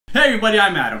everybody,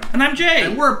 I'm Adam. And I'm Jay.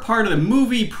 And we're part of the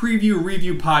Movie Preview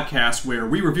Review podcast where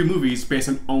we review movies based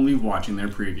on only watching their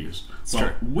previews.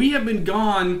 Well, we have been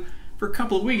gone for a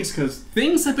couple of weeks because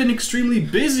things have been extremely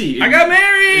busy. I got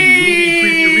married! In Movie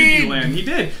Preview Review land. He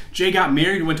did. Jay got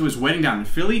married, went to his wedding down in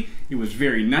Philly. It was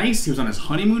very nice. He was on his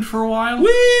honeymoon for a while.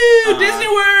 Woo! Disney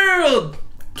World!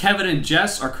 Kevin and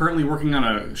Jess are currently working on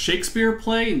a Shakespeare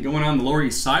play and going on the Lower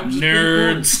East Side, which is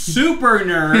nerds. cool. Super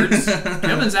nerds.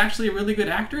 Kevin's actually a really good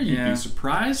actor. You'd be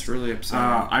surprised. It's really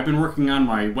upsetting. I've been working on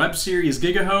my web series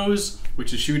Gigahose,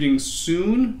 which is shooting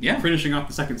soon. Yeah. Finishing off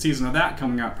the second season of that,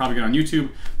 coming out probably on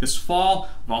YouTube this fall.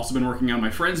 I've also been working on my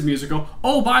Friends musical.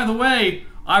 Oh, by the way,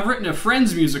 I've written a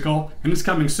Friends musical, and it's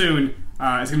coming soon.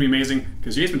 It's going to be amazing,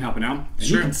 because Jay's been helping out. And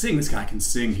he can sing. This guy can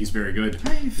sing. He's very good.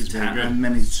 He's very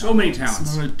good. So many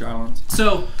talents.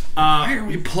 So, why are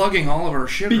we plugging all of our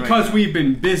shit because right we've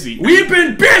been busy. We've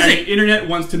been busy! And the internet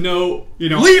wants to know,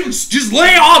 just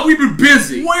lay off, we've been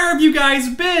busy! Where have you guys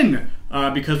been?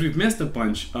 Because we've missed a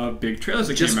bunch of big trailers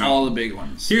that came out. Just all the big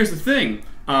ones. Here's the thing.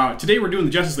 Today we're doing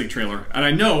the Justice League trailer, and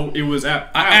I know it was I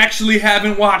actually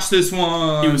haven't watched this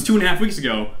one. It was 2.5 weeks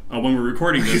ago when we were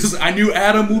recording this. Because I knew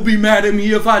Adam would be mad at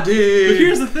me if I did. But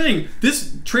here's the thing.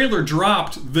 This trailer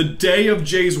dropped the day of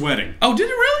Jay's wedding. Oh, did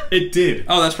it really? It did.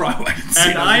 Oh, that's probably why I didn't see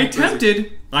it.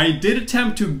 And I did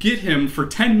attempt to get him for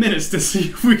 10 minutes to see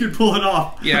if we could pull it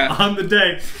off on the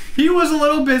day. He was a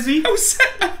little busy. He was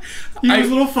a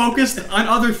little focused on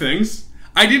other things.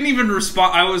 I didn't even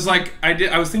respond. I was like, I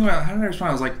was thinking about how did I respond.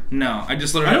 I was like, no. I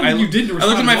just literally. I looked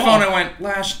at my phone. And I went,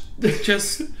 Lash,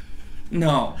 just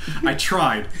no. I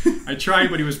tried,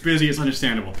 but he was busy. It's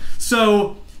understandable.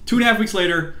 So 2.5 weeks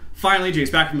later, finally, Jay's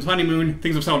back from his honeymoon.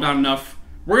 Things have settled down enough.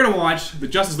 We're gonna watch the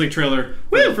Justice League trailer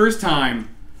for the first time.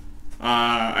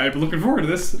 I've been looking forward to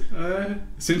this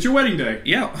since your wedding day.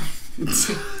 Yeah.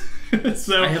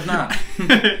 So I have not.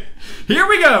 Here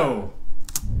we go.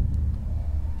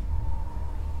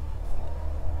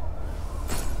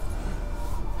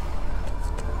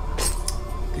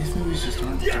 These movies just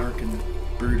aren't dark and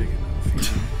brooding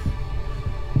enough,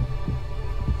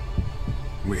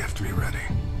 We have to be ready.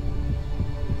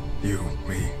 You,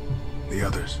 me, the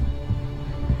others.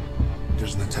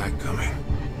 There's an attack coming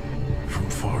from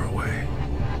far away.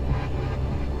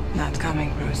 Not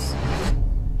coming, Bruce.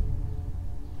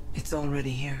 It's already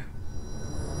here.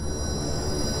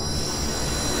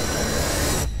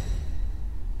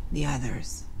 The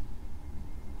others.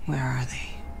 Where are they?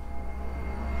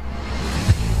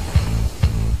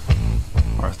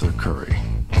 Arthur Curry,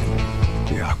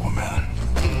 the Aquaman.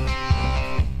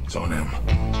 It's on him.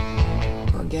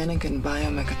 Organic and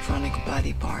biomechatronic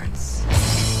body parts.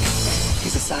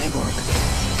 He's a cyborg.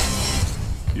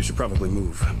 You should probably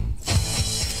move.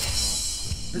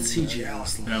 Let's CGI.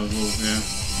 That was a little,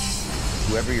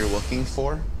 Whoever you're looking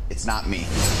for, it's not me.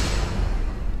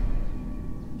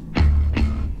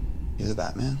 He's a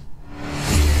Batman.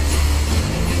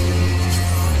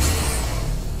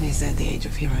 They said the age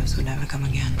of heroes would never come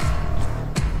again.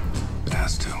 It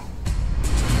has to.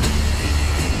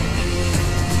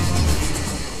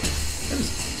 That is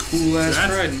cool ass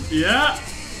trident. Yeah.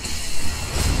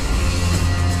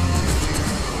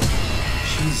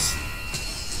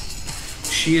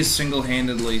 She is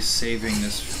single-handedly saving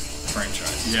this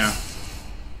franchise. Yeah.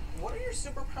 What are your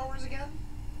superpowers again?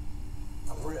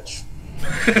 I'm rich.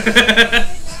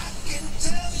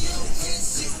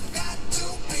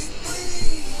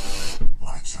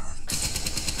 My turn.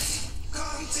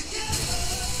 Come together.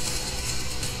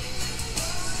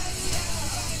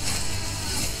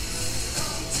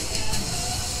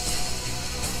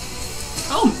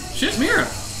 Oh, shit, Mira.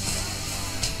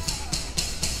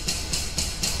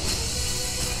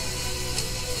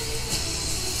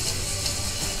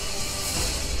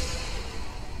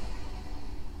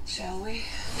 Shall we?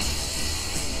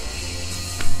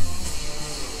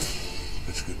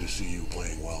 It's good to see you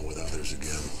playing well with others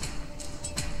again.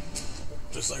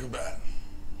 Just like a bat.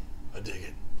 I dig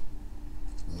it.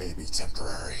 Maybe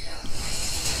temporary.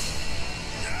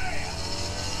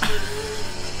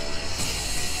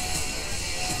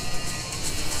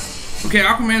 Okay,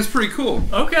 Aquaman's pretty cool.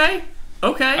 Okay.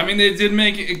 I mean, they did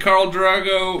make Khal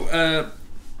Drogo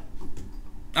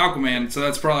Aquaman, so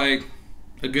that's probably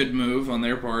a good move on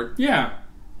their part. Yeah.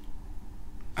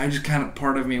 I just kind of,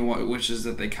 part of me wishes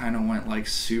that they kind of went like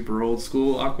super old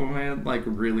school Aquaman, like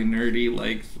really nerdy,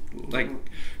 like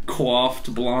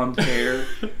coiffed blonde hair.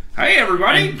 Hey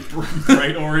everybody!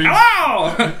 Bright orange.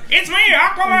 Hello! It's me,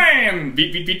 Aquaman!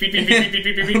 Beep, beep, beep, beep, beep, beep, beep,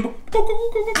 beep, beep, beep.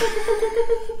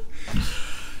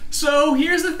 So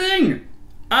here's the thing.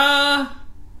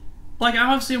 Like,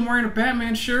 obviously I'm wearing a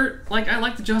Batman shirt. Like, I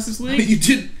like the Justice League. You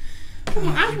did.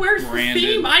 I wear Branded.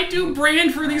 theme. I do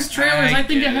brand for these trailers. I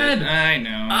think get it. ahead. I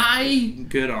know.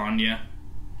 Good on you.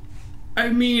 I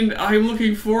mean, I'm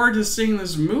looking forward to seeing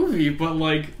this movie, but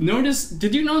like,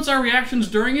 did you notice our reactions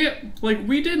during it? Like,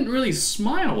 we didn't really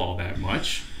smile all that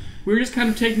much. We were just kind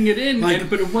of taking it in, but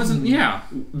it wasn't. Yeah,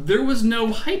 there was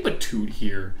no hypitude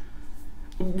here.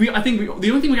 I think the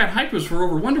only thing we got hyped was for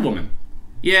over Wonder Woman.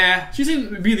 Yeah, She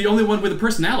seemed to be the only one with a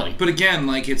personality. but again,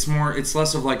 like it's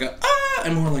less of like a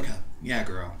and more like a yeah,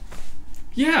 girl.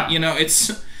 Yeah, You know,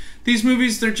 it's these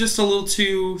movies. They're just a little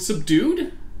too.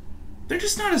 subdued. They're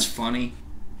just not as funny.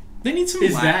 They need some.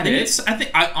 Is laugh. that They need it? I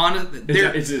think I honestly.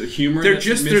 Is it humor? They're that's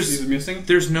just is missing.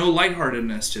 There's no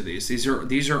lightheartedness to these. These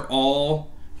are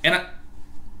all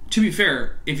to be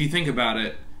fair, if you think about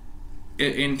it,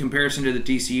 in comparison to the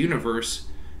DC universe,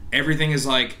 everything is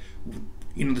like,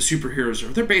 you know, the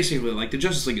superheroes they're basically like the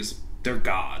Justice League they're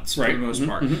gods for Right. the most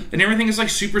part, and everything is like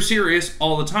super serious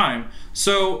all the time.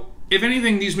 So if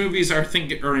anything, these movies are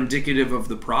indicative of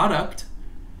the product.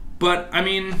 But I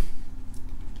mean,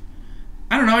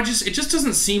 I don't know. It just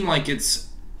doesn't seem like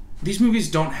these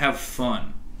movies don't have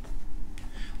fun.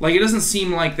 Like, it doesn't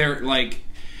seem like they're like,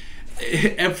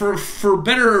 for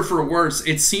better or for worse,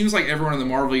 it seems like everyone in the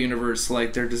Marvel universe,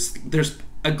 like, there's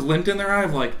a glint in their eye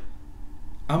of like,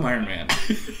 I'm Iron Man.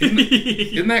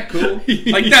 Isn't that cool?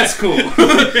 Like, that's cool.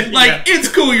 Like, it's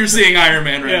cool you're seeing Iron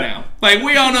Man right now. Like,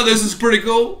 we all know this is pretty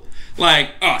cool.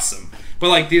 Like, awesome. But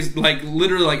like these, like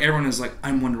literally, like everyone is like,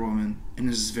 I'm Wonder Woman, and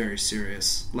this is very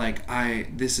serious. Like,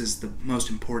 this is the most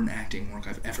important acting work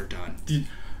I've ever done.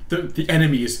 The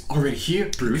enemy is already here,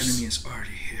 Bruce. The enemy is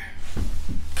already here.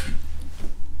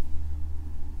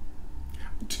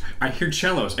 I hear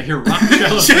cellos. I hear rock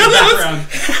cellos in the Cellos? background.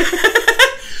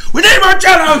 We need more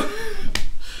cellos.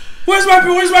 Where's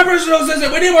my personal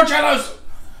assistant? We need more cellos.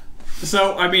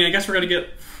 So, I mean, I guess we're gonna get.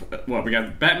 Well, we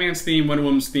got Batman's theme, Wonder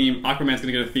Woman's theme, Aquaman's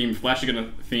gonna get a theme, Flash is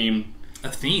gonna theme.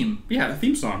 A theme. Yeah, a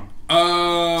theme song.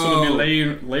 Oh. So they'll be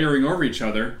layering over each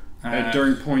other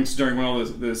during points when all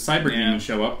the cyber demons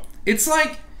show up. It's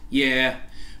like, yeah.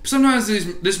 Sometimes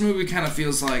this movie kind of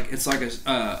feels like it's like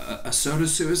a soda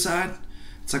suicide.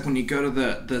 It's like when you go to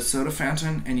the soda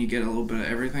fountain and you get a little bit of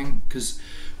everything. Because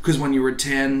when you were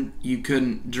 10, you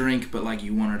couldn't drink, but like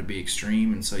you wanted to be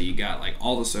extreme. And so you got like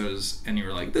all the sodas and you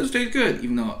were like, this tastes good.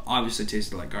 Even though it obviously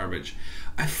tasted like garbage.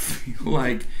 I feel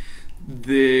like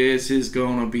this is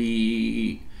going to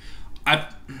be...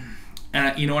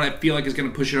 And you know what I feel like is going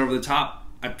to push it over the top?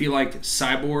 I feel like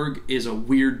Cyborg is a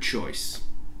weird choice.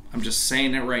 I'm just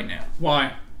saying it right now.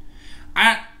 Why?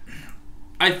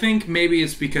 I think maybe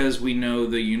it's because we know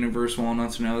the universe well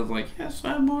enough to know that, like, yeah,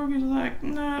 Cyborg is like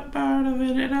not part of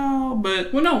it at all.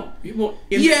 But Well, no. Well,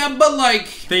 but like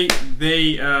they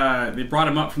brought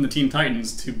him up from the Teen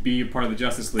Titans to be a part of the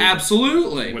Justice League.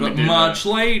 absolutely, When but they did, much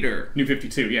later. New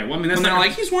 52. Yeah. Well, I mean, that's And they're not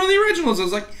like, he's one of the originals. I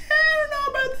was like, I don't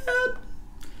know about that.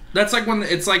 That's like when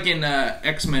it's like in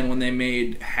X-Men when they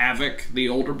made Havoc the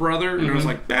older brother, and I was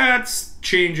like, that's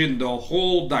changing the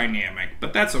whole dynamic,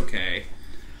 but that's okay.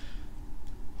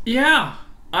 Yeah,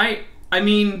 I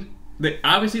mean,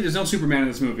 obviously there's no Superman in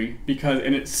this movie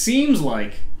and it seems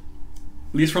like,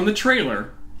 at least from the trailer,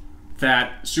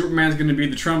 that Superman's going to be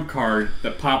the trump card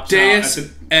that pops Deus out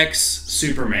at Ex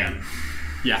Superman.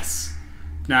 Yes.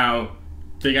 Now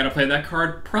they got to play that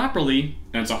card properly,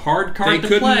 and it's a hard card They to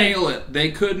could play. nail it. They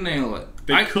could nail it.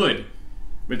 They could.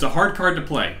 It's a hard card to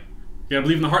play. You got to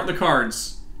believe in the heart of the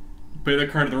cards. Play that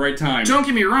card at the right time. Don't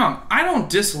get me wrong. I don't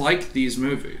dislike these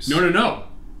movies. No.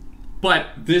 But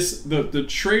the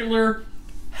trailer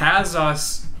has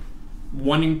us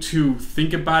wanting to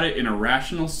think about it in a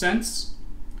rational sense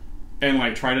and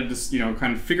like try to just,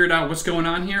 kind of figure it out what's going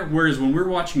on here. Whereas when we're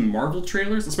watching Marvel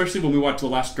trailers, especially when we watched the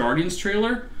last Guardians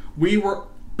trailer, we were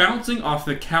bouncing off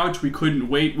the couch. We couldn't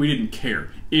wait. We didn't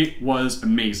care. It was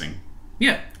amazing.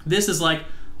 Yeah. This is like,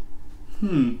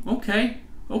 okay.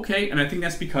 And I think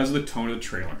that's because of the tone of the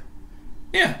trailer.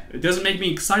 Yeah. It doesn't make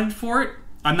me excited for it.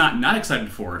 I'm not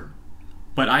excited for it.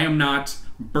 But I am not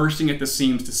bursting at the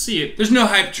seams to see it. There's no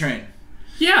hype train.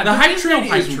 Yeah, The hype train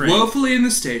hype is woefully in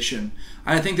the station.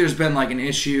 I think there's been like an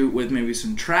issue with maybe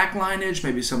some track lineage,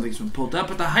 maybe something's been pulled up,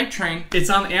 but the hype train... It's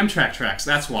on Amtrak tracks,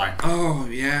 that's why. Oh,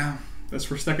 yeah. We're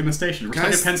stuck in the station. We're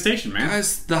Guys, stuck at Penn Station, man.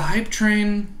 Guys, the hype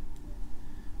train...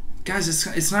 Guys,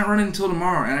 it's not running until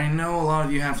tomorrow, and I know a lot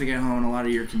of you have to get home, and a lot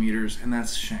of your commuters, and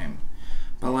that's a shame.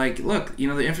 But like, look, the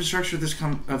infrastructure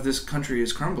of this country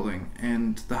is crumbling,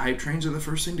 and the hype trains are the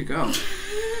first thing to go.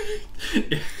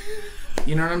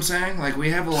 You know what I'm saying? Like, we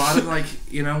have a lot of like,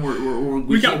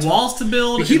 we got walls to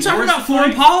build. We keep and talking wars about to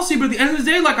foreign fight. policy, but at the end of the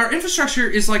day, like, our infrastructure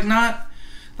is like not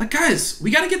like, guys, we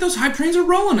got to get those hype trains are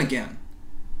rolling again.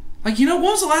 Like, you know, when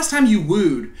was the last time you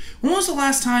wooed? When was the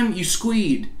last time you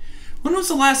squeed? When was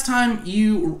the last time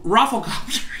you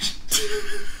rafflecoptered?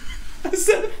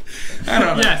 I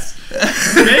don't know. Yes.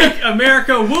 Make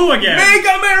America woo again. Make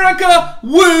America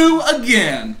woo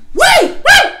again. Woo!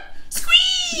 Woo!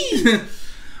 Squee!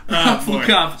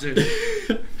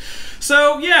 Rafflecopter.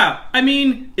 So, yeah, I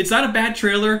mean, it's not a bad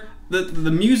trailer.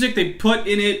 The music they put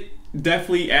in it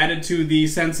definitely added to the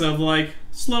sense of, like,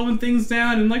 slowing things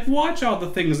down and, like, watch all the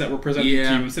things that were presented to you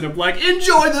instead of, like,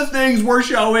 enjoy the things we're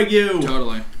showing you.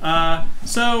 Totally.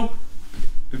 So,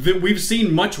 we've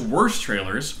seen much worse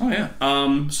trailers. Oh,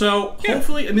 yeah. So,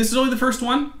 hopefully, and this is only the first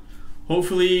one.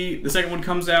 Hopefully, the second one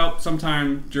comes out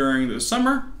sometime during the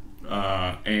summer.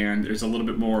 And there's a little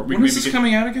bit more. When is this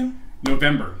coming out again?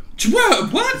 November.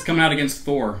 What? It's coming out against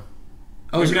Thor.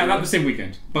 Oh, is it not the same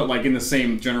weekend, but like in the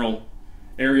same general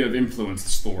area of influence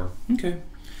as Thor. Okay.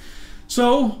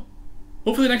 So,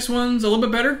 hopefully the next one's a little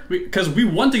bit better, because we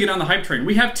want to get on the hype train.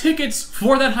 We have tickets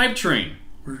for that hype train.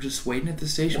 We're just waiting at the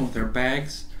station with our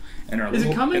bags and our Is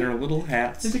little it coming? and our little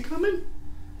hats. Is it coming?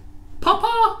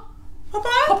 Papa? Papa?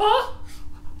 Papa?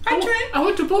 Hype train? I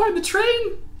want to board the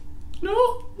train.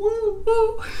 No? Woo,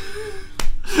 woo.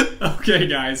 Okay,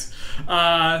 guys.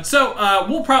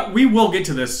 We will get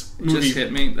to this movie. Just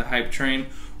hit me, the hype train.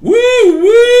 Woo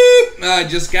woo! I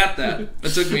just got that. It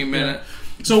took me a minute.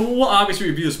 So we'll obviously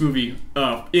review this movie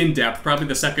in depth, probably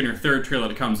the second or third trailer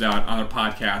that comes out on our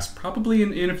podcast, probably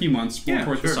in a few months, more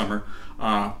towards the summer.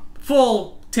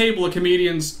 Full table of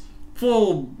comedians,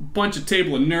 full bunch of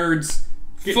table of nerds.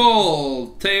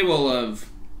 Full table of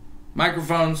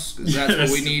microphones, because that's what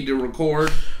we need to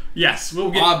record. Yes,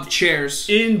 we'll get chairs.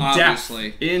 in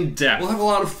obviously. depth. In depth. We'll have a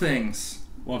lot of things.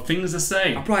 Well, things to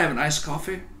say. I'll probably have an iced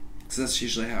coffee, because that's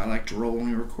usually how I like to roll when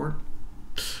we record.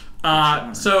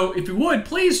 So if you would,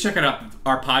 please check out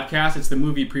our podcast. It's the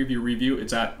Movie Preview Review.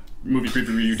 It's at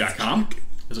moviepreviewreview.com.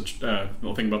 There's a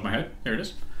little thing above my head. There it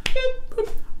is.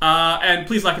 And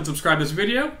please like and subscribe to this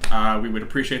video. We would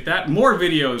appreciate that. More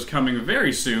videos coming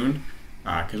very soon,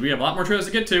 because we have a lot more trailers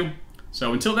to get to.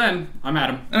 So until then, I'm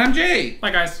Adam. And I'm Jay.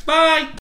 Bye, guys. Bye!